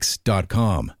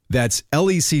lectricebikes.com. That's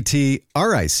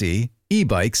LECTRIC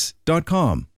ebikes.com.